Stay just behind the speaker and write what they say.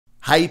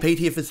Hey, Pete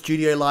here for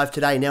Studio Live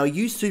today. Now, are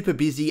you super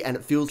busy and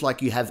it feels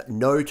like you have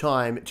no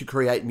time to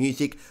create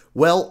music?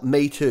 Well,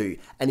 me too.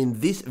 And in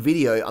this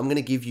video, I'm going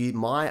to give you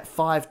my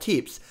 5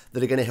 tips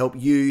that are going to help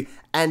you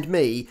and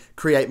me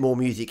create more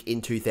music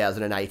in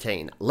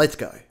 2018. Let's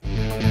go.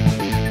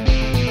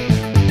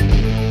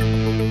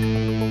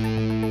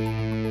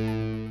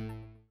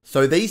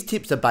 So these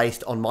tips are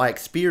based on my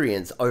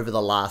experience over the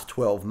last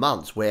 12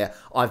 months where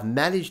I've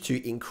managed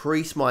to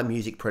increase my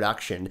music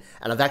production,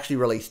 and I've actually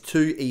released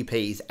 2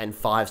 EPs and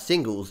 5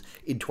 singles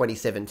in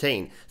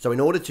 2017. So in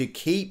order to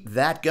keep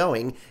that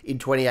going in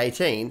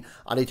 2018,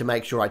 I need to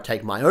make sure I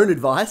take my own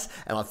advice,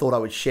 and I thought I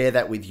would share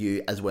that with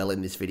you as well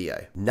in this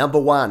video. Number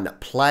 1,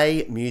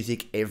 play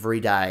music every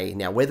day.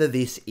 Now, whether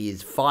this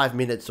is 5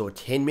 minutes or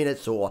 10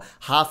 minutes or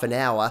half an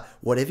hour,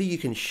 whatever you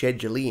can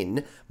schedule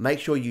in, make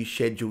sure you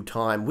schedule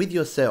time with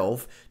yourself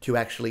to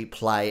actually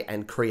play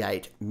and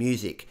create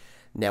music.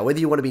 Now, whether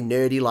you want to be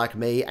nerdy like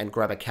me and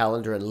grab a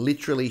calendar and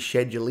literally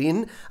schedule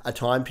in a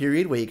time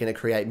period where you're going to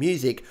create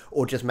music,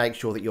 or just make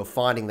sure that you're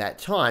finding that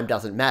time,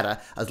 doesn't matter,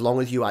 as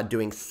long as you are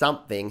doing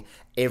something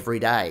every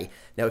day.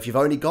 Now, if you've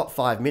only got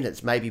 5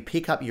 minutes, maybe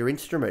pick up your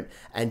instrument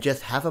and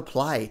just have a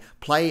play.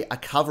 Play a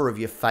cover of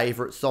your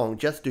favorite song.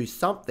 Just do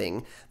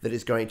something that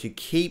is going to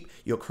keep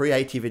your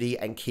creativity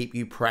and keep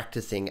you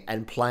practicing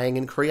and playing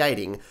and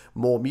creating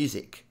more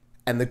music.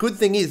 And the good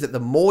thing is that the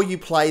more you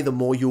play, the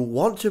more you'll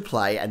want to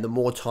play and the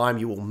more time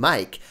you will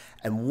make.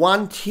 And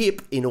one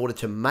tip in order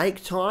to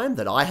make time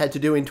that I had to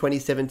do in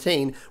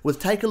 2017 was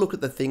take a look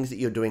at the things that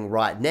you're doing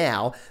right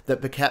now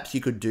that perhaps you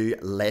could do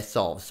less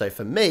of. So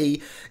for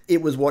me,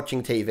 it was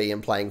watching TV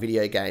and playing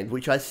video games,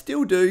 which I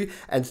still do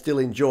and still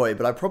enjoy,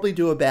 but I probably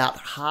do about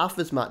half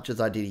as much as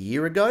I did a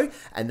year ago,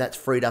 and that's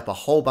freed up a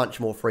whole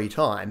bunch more free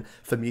time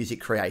for music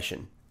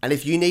creation. And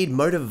if you need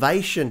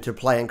motivation to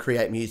play and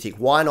create music,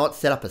 why not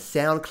set up a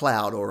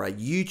SoundCloud or a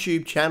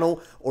YouTube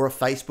channel or a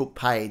Facebook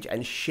page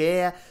and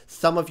share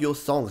some of your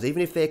songs,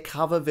 even if they're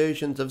cover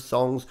versions of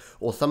songs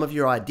or some of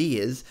your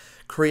ideas.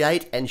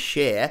 Create and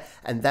share,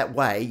 and that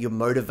way you're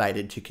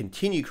motivated to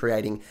continue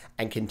creating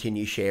and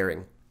continue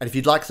sharing. And if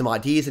you'd like some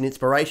ideas and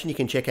inspiration, you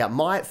can check out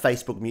my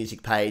Facebook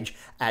music page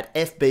at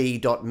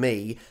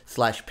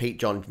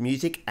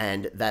fb.me/PeteJohnsMusic,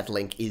 and that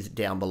link is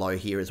down below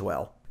here as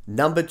well.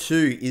 Number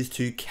 2 is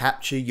to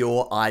capture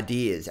your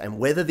ideas, and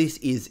whether this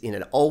is in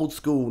an old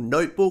school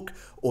notebook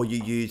or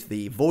you use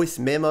the voice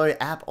memo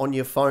app on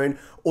your phone,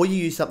 or you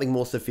use something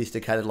more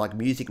sophisticated like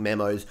music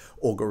memos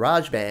or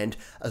GarageBand,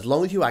 as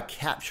long as you are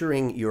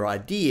capturing your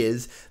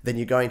ideas, then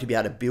you're going to be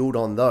able to build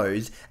on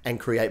those and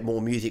create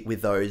more music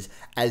with those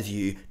as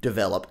you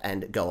develop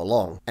and go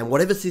along. And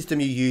whatever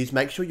system you use,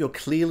 make sure you're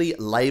clearly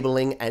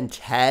labeling and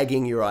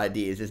tagging your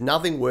ideas. There's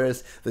nothing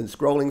worse than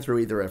scrolling through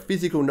either a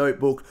physical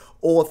notebook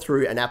or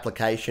through an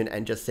application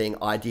and just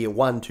seeing idea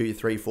 1, 2,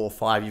 3, 4,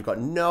 5. You've got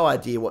no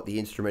idea what the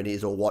instrument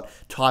is or what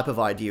type of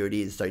idea it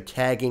is. So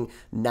tagging,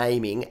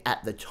 naming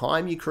at the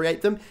time you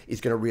create them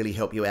is going to really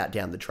help you out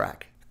down the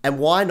track. And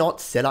why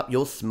not set up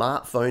your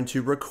smartphone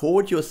to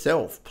record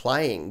yourself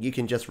playing? You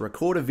can just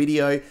record a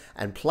video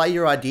and play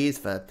your ideas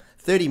for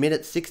 30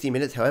 minutes, 60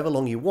 minutes, however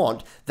long you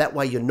want. That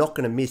way you're not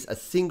going to miss a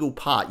single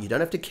part. You don't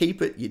have to keep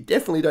it, you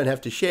definitely don't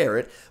have to share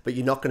it, but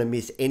you're not going to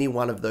miss any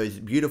one of those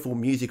beautiful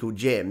musical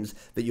gems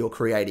that you're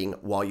creating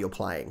while you're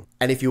playing.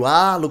 And if you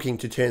are looking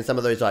to turn some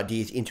of those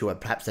ideas into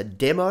perhaps a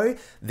demo,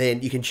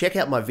 then you can check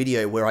out my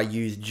video where I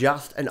use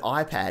just an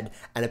iPad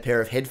and a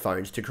pair of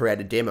headphones to create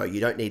a demo. You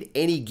don't need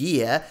any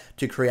gear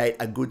to create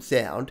a good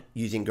sound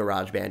using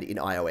GarageBand in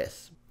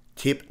iOS.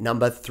 Tip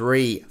number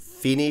 3,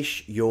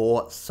 finish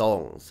your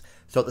songs.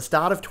 So at the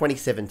start of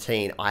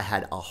 2017, I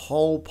had a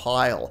whole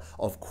pile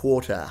of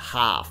quarter,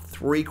 half,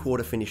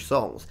 3/4 finished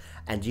songs.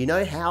 And do you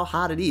know how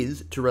hard it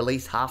is to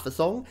release half a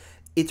song?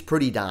 It's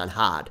pretty darn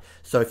hard.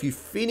 So if you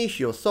finish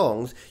your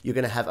songs, you're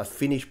going to have a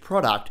finished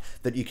product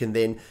that you can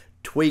then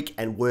tweak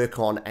and work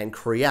on and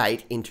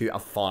create into a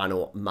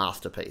final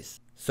masterpiece.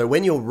 So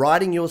when you're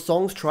writing your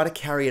songs, try to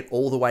carry it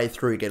all the way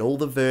through. Get all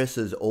the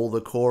verses, all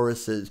the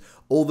choruses,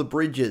 all the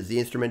bridges, the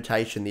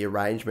instrumentation, the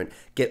arrangement.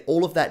 Get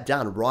all of that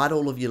done. Write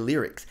all of your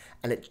lyrics.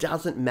 And it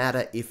doesn't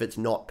matter if it's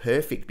not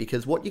perfect,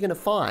 because what you're going to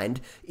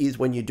find is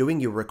when you're doing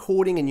your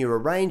recording and you're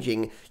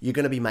arranging, you're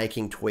going to be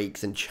making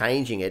tweaks and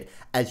changing it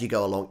as you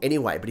go along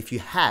anyway. But if you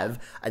have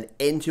an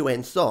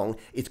end-to-end song,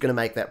 it's going to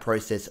make that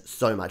process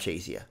so much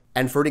easier.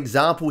 And for an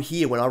example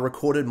here, when I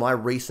recorded my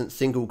recent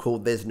single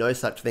called There's No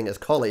Such Thing as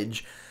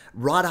College,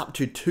 right up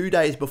to 2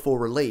 days before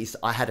release,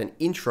 I had an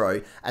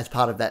intro as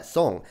part of that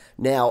song.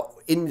 Now,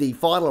 in the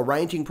final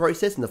arranging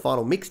process and the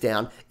final mix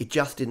down, it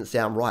just didn't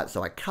sound right.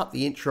 So I cut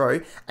the intro,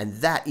 and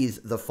that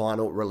is the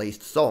final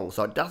released song.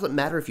 So it doesn't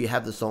matter if you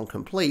have the song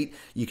complete,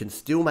 you can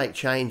still make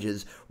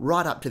changes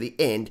right up to the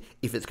end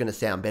if it's going to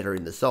sound better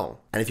in the song.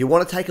 And if you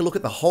want to take a look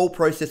at the whole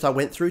process I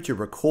went through to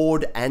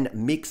record and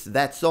mix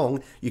that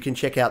song, you can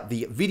check out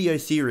the video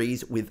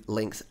series with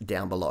links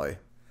down below.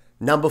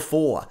 Number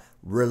 4,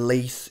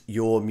 Release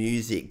your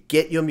music.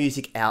 Get your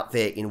music out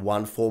there in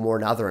one form or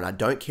another. And I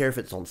don't care if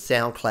it's on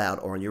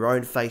SoundCloud or on your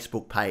own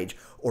Facebook page,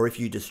 or if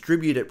you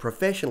distribute it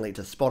professionally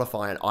to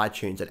Spotify and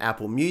iTunes and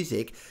Apple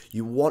Music,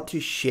 you want to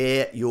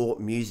share your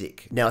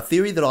music. Now, a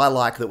theory that I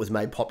like that was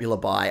made popular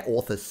by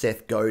author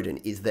Seth Godin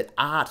is that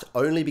art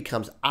only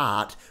becomes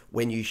art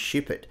when you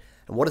ship it.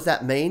 And what does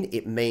that mean?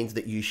 It means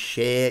that you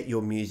share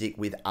your music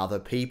with other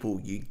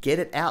people. You get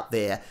it out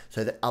there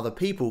so that other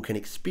people can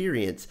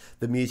experience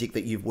the music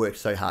that you've worked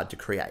so hard to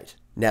create.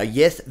 Now,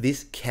 yes,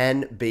 this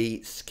can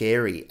be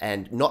scary,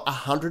 and not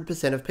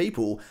 100% of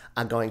people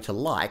are going to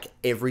like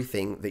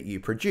everything that you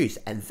produce,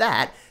 and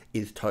that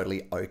is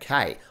totally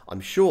okay.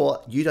 I'm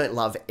sure you don't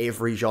love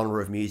every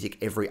genre of music,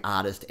 every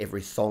artist,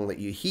 every song that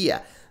you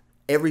hear.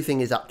 Everything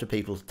is up to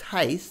people's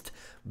taste,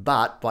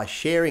 but by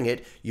sharing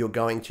it, you're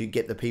going to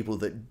get the people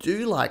that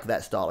do like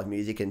that style of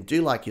music and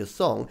do like your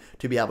song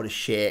to be able to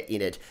share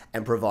in it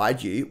and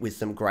provide you with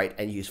some great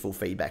and useful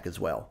feedback as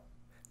well.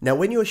 Now,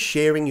 when you're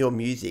sharing your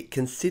music,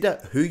 consider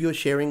who you're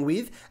sharing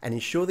with and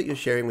ensure that you're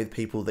sharing with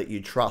people that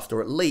you trust,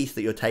 or at least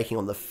that you're taking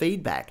on the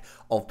feedback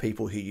of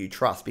people who you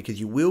trust, because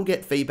you will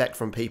get feedback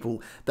from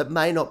people that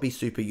may not be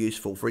super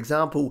useful. For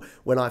example,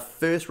 when I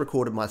first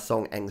recorded my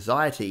song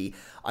Anxiety,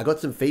 I got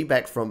some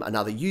feedback from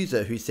another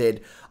user who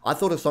said, I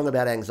thought a song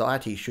about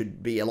anxiety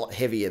should be a lot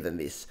heavier than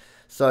this.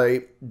 So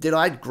did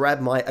I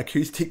grab my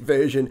acoustic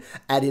version,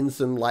 add in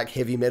some like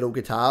heavy metal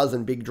guitars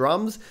and big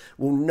drums?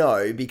 Well,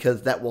 no,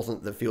 because that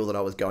wasn't the feel that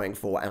I was going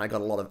for. And I got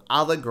a lot of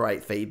other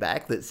great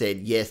feedback that said,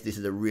 yes, this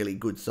is a really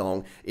good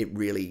song. It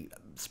really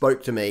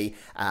spoke to me,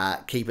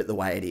 keep it the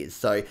way it is.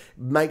 So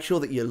make sure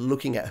that you're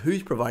looking at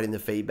who's providing the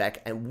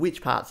feedback and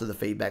which parts of the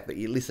feedback that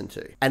you listen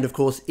to. And of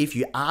course, if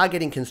you are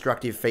getting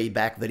constructive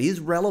feedback that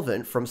is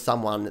relevant from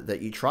someone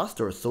that you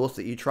trust or a source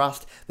that you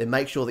trust, then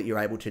make sure that you're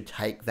able to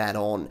take that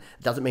on.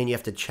 It doesn't mean you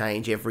have to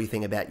change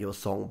everything about your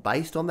song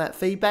based on that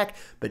feedback,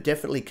 but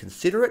definitely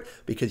consider it,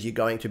 because you're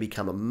going to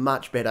become a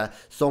much better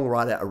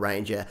songwriter,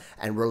 arranger,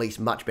 and release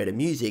much better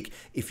music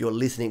if you're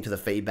listening to the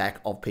feedback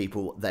of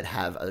people that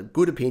have a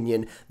good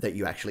opinion that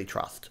you actually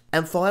trust.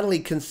 And finally,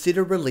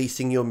 consider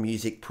releasing your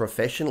music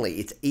professionally.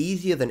 It's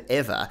easier than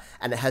ever,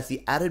 and it has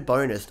the added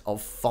bonus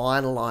of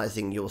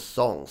finalizing your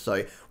song.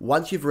 So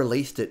once you've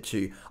released it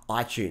to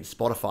iTunes,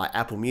 Spotify,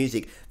 Apple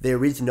Music,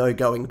 there is no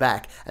going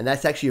back. And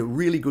that's actually a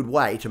really good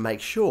way to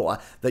make sure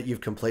that you've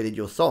completed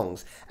your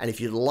songs. And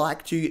if you'd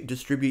like to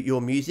distribute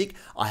your music,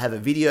 I have a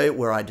video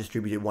where I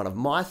distributed one of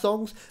my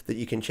songs that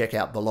you can check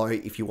out below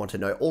if you want to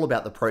know all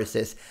about the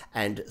process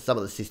and some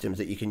of the systems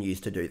that you can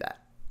use to do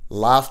that.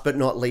 Last but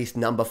not least,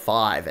 number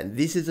 5, and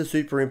this is a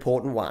super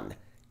important one: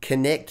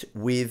 connect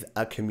with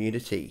a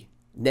community.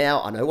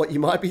 Now, I know what you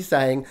might be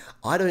saying.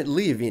 I don't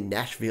live in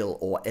Nashville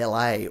or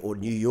LA or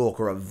New York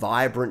or a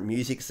vibrant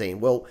music scene.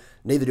 Well,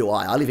 neither do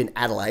I. I live in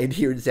Adelaide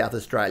here in South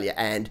Australia,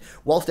 and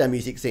whilst our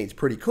music scene's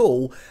pretty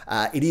cool,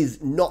 it is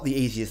not the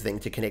easiest thing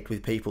to connect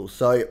with people.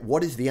 So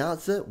what is the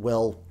answer?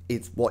 Well,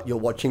 it's what you're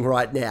watching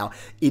right now.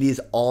 It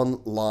is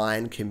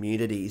online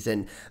communities,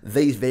 and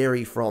these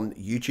vary from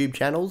YouTube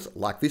channels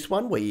like this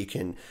one, where you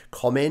can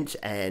comment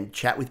and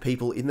chat with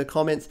people in the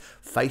comments,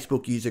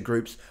 Facebook user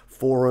groups,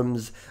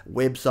 forums,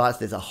 websites.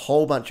 There's a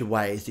whole bunch of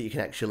ways that you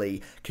can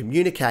actually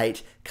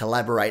communicate,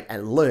 collaborate,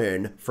 and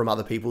learn from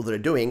other people that are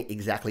doing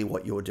exactly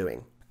what you're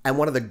doing. And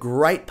one of the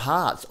great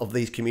parts of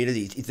these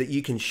communities is that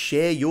you can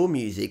share your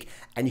music,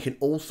 and you can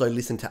also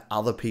listen to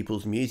other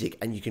people's music,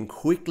 and you can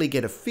quickly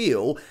get a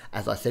feel,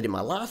 as I said in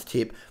my last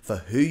tip, for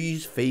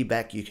whose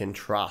feedback you can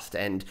trust.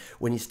 And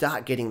when you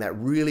start getting that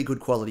really good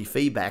quality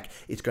feedback,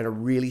 it's going to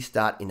really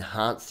start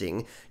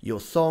enhancing your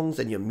songs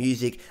and your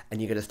music,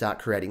 and you're going to start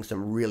creating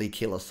some really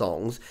killer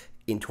songs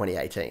in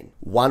 2018.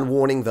 One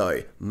warning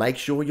though, make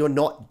sure you're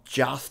not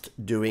just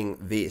doing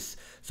this.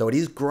 So it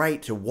is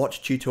great to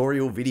watch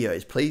tutorial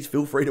videos. Please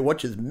feel free to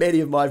watch as many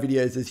of my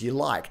videos as you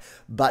like,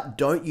 but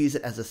don't use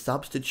it as a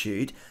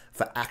substitute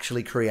for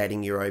actually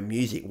creating your own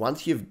music.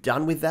 Once you've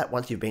done with that,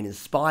 once you've been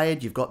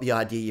inspired, you've got the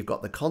idea, you've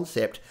got the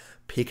concept,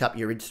 pick up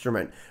your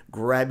instrument,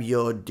 grab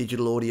your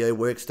digital audio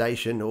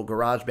workstation or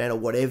GarageBand or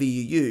whatever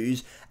you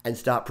use, and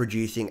start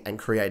producing and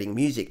creating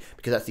music,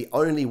 because that's the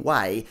only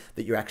way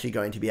that you're actually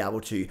going to be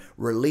able to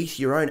release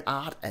your own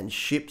art and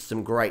ship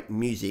some great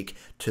music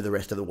to the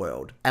rest of the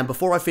world. And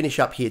before I finish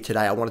up here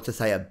today, I wanted to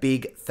say a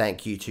big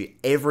thank you to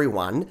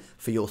everyone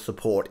for your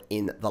support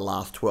in the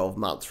last 12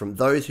 months. From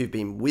those who've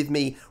been with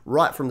me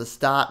right from the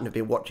start and have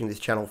been watching this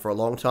channel for a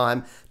long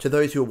time, to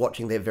those who are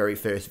watching their very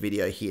first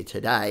video here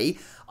today.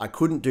 I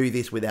couldn't do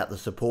this without the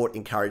support,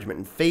 encouragement,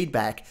 and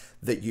feedback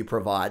that you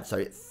provide.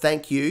 So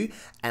thank you,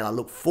 and I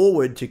look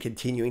forward to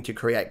continuing to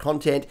create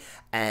content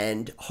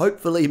and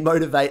hopefully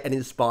motivate and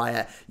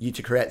inspire you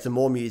to create some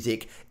more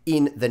music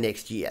in the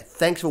next year.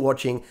 Thanks for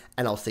watching,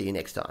 and I'll see you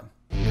next time.